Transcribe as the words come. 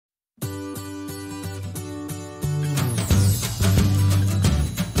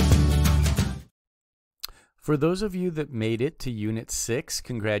For those of you that made it to Unit 6,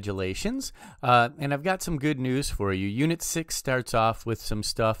 congratulations. And I've got some good news for you. Unit 6 starts off with some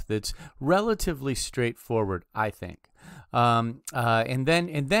stuff that's relatively straightforward, I think. And then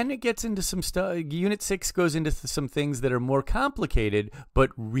it gets into some stuff. Unit 6 goes into some things that are more complicated,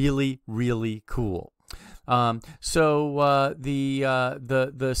 but really, really cool. The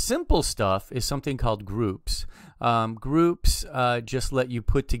simple stuff is something called groups. Groups just let you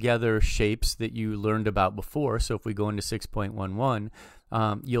put together shapes that you learned about before. So if we go into 6.11,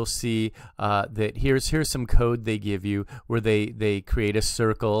 you'll see that here's some code they give you where they create a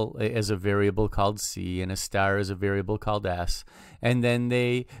circle as a variable called C and a star as a variable called S. And then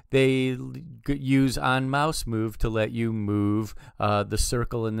they use onMouseMove to let you move the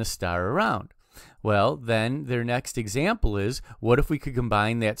circle and the star around. Well, then their next example is, what if we could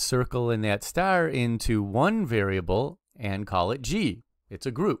combine that circle and that star into one variable and call it G? It's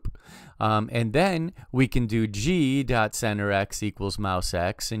a group. And then we can do G.centerX equals mouse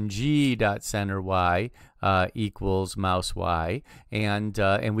X and G.centerY equals mouse Y.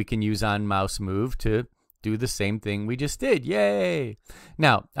 And we can use onMouseMove to do the same thing we just did. Yay!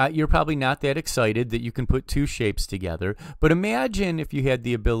 Now, you're probably not that excited that you can put two shapes together, but imagine if you had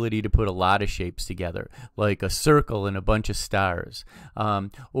the ability to put a lot of shapes together, like a circle and a bunch of stars.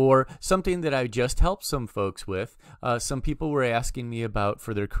 Or something that I just helped some folks with. Some people were asking me about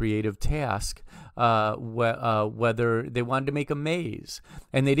for their creative task, whether they wanted to make a maze,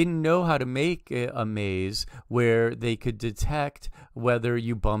 and they didn't know how to make a maze where they could detect whether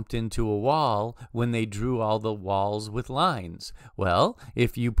you bumped into a wall when they drew all the walls with lines. Well,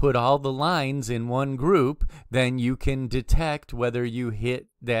 if you put all the lines in one group, then you can detect whether you hit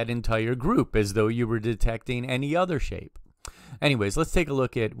that entire group as though you were detecting any other shape. Anyways, let's take a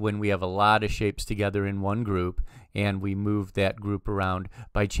look at when we have a lot of shapes together in one group and we move that group around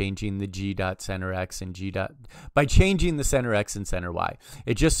by changing the G.centerX and by changing the center X and center Y.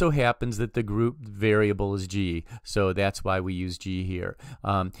 It just so happens that the group variable is G, so that's why we use G here.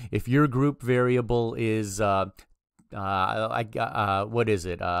 If your group variable is what is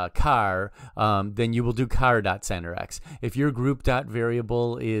it? Car, then you will do car.centerX. If your group dot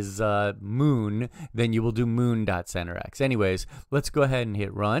variable is moon, then you will do moon.centerX. Anyways, let's go ahead and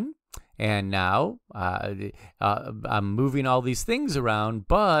hit run. And now I'm moving all these things around,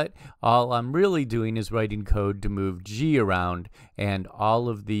 but all I'm really doing is writing code to move G around, and all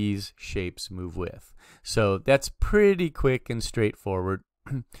of these shapes move with. So that's pretty quick and straightforward.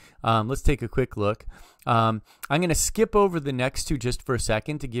 Let's take a quick look. I'm going to skip over the next two just for a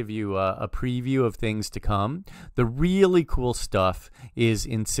second to give you a preview of things to come. The really cool stuff is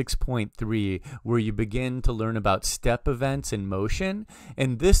in 6.3, where you begin to learn about step events and motion,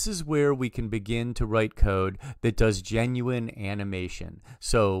 and this is where we can begin to write code that does genuine animation.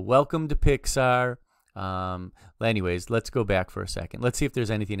 So welcome to Pixar. Anyways, let's go back for a second. Let's see if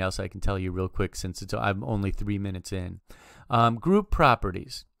there's anything else I can tell you real quick since I'm only 3 minutes in. Group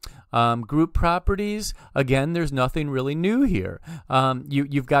properties. Group properties, again, there's nothing really new here.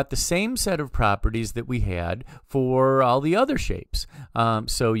 You've got the same set of properties that we had for all the other shapes.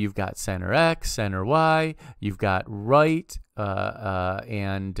 So you've got center X, center Y, you've got right,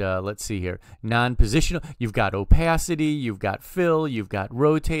 and let's see here, non-positional, you've got opacity, you've got fill, you've got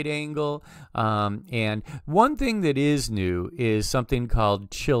rotate angle, and one thing that is new is something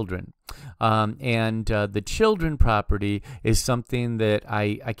called children. The children property is something that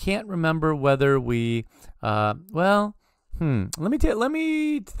I can't remember whether we, let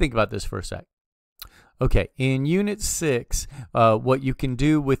me think about this for a sec. Okay, in Unit 6, what you can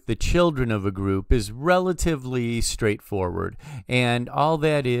do with the children of a group is relatively straightforward. And all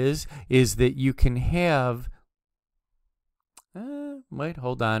that is that you can have, wait,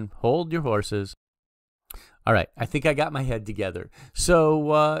 hold on, hold your horses. All right, I think I got my head together.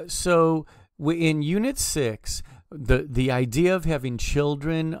 So in Unit 6, the idea of having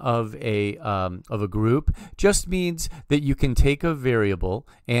children of a group just means that you can take a variable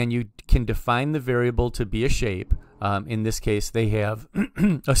and you can define the variable to be a shape. In this case, they have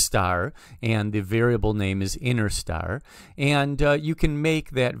a star, and the variable name is inner star, and you can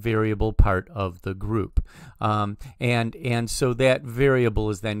make that variable part of the group. And so that variable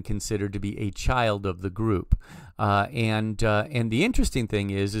is then considered to be a child of the group. And the interesting thing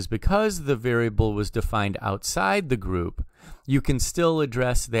is because the variable was defined outside the group, you can still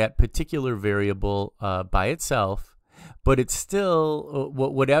address that particular variable by itself. But it's still,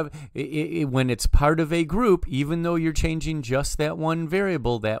 when it's part of a group, even though you're changing just that one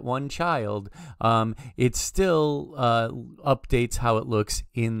variable, that one child, it still updates how it looks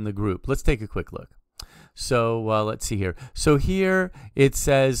in the group. Let's take a quick look. So let's see here. So here it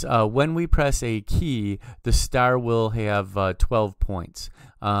says when we press a key, the star will have 12 points.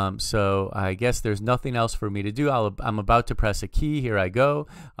 So I guess there's nothing else for me to do. I'm about to press a key. Here I go.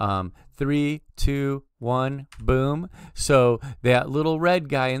 3, 2, 1, boom. So that little red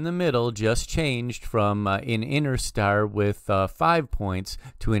guy in the middle just changed from an inner star with 5 points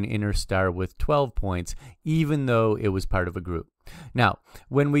to an inner star with 12 points, even though it was part of a group. Now,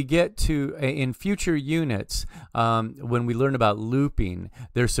 when we get to, in future units, when we learn about looping,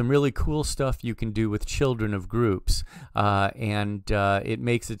 there's some really cool stuff you can do with children of groups, and it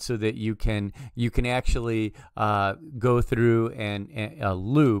makes it so that you can actually go through and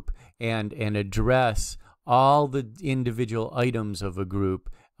loop and address all the individual items of a group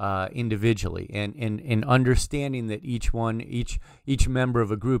individually, and understanding that each member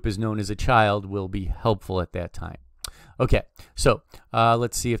of a group is known as a child will be helpful at that time. Okay, so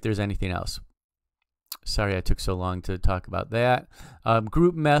let's see if there's anything else. Sorry I took so long to talk about that.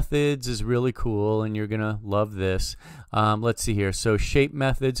 Group methods is really cool, and you're going to love this. Let's see here. So shape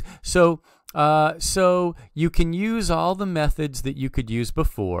methods. So you can use all the methods that you could use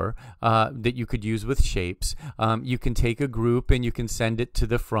before, that you could use with shapes. You can take a group and you can send it to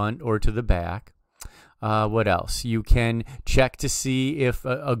the front or to the back. What else? You can check to see if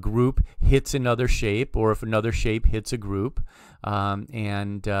a group hits another shape or if another shape hits a group.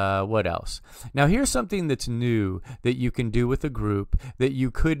 What else? Now here's something that's new that you can do with a group that you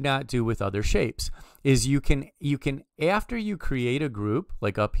could not do with other shapes. Is you can after you create a group,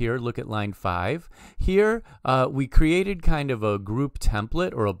 like up here, look at line 5. Here we created kind of a group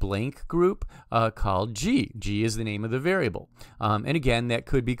template or a blank group called G. G is the name of the variable, and again that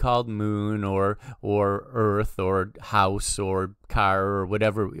could be called moon or earth or house or car or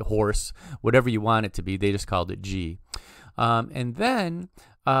whatever, horse, whatever you want it to be. They just called it G. And then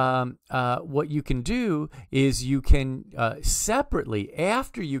what you can do is you can separately,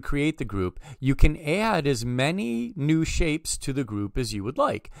 after you create the group, you can add as many new shapes to the group as you would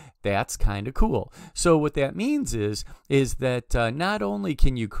like. That's kind of cool. So what that means is that not only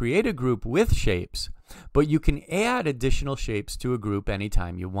can you create a group with shapes, but you can add additional shapes to a group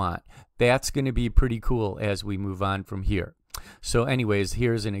anytime you want. That's going to be pretty cool as we move on from here. So anyways,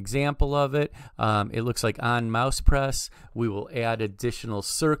 here's an example of it. It looks like on mouse press, we will add additional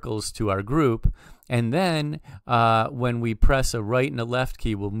circles to our group. And then when we press a right and a left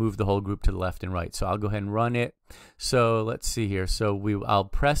key, we'll move the whole group to the left and right. So I'll go ahead and run it. So let's see here. So I'll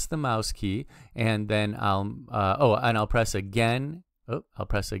press the mouse key, and then I'll press again. Oh, I'll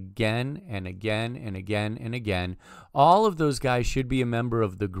press again and again and again and again. All of those guys should be a member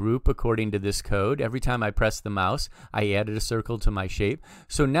of the group according to this code. Every time I press the mouse, I added a circle to my shape.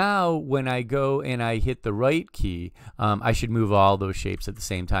 So now when I go and I hit the right key, I should move all those shapes at the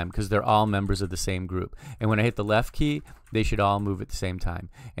same time because they're all members of the same group. And when I hit the left key, they should all move at the same time.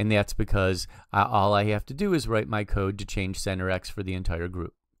 And that's because all I have to do is write my code to change center X for the entire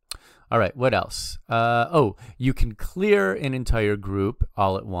group. All right, what else? You can clear an entire group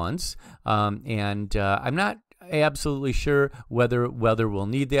all at once, and I'm not absolutely sure whether we'll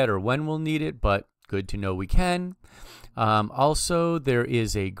need that or when we'll need it, but good to know we can. Also, there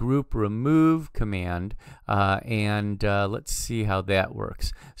is a group remove command, and let's see how that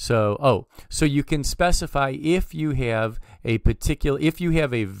works. So you can specify if you have a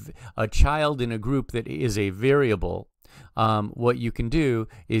child in a group that is a variable. What you can do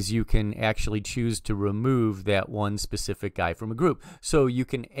is you can actually choose to remove that one specific guy from a group. So you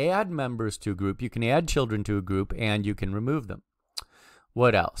can add members to a group, you can add children to a group, and you can remove them.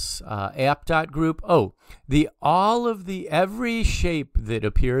 What else? App.group. Every shape that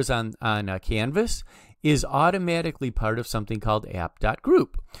appears on a canvas is automatically part of something called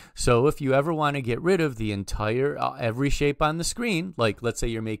app.group. So if you ever want to get rid of the entire every shape on the screen, like let's say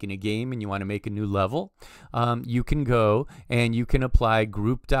you're making a game and you want to make a new level, you can go and you can apply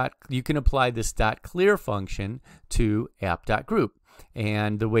this .clear function to app.group.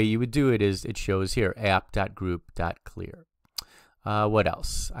 And the way you would do it is it shows here app.group.clear. What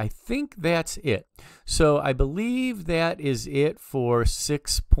else? I think that's it. So I believe that is it for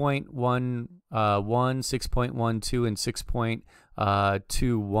 6.11, 6.12, and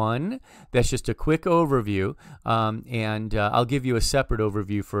 6.21. That's just a quick overview, and I'll give you a separate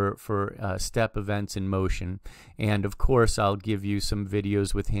overview for step events in motion. And of course, I'll give you some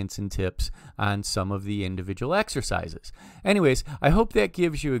videos with hints and tips on some of the individual exercises. Anyways, I hope that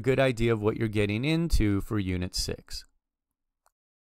gives you a good idea of what you're getting into for Unit 6.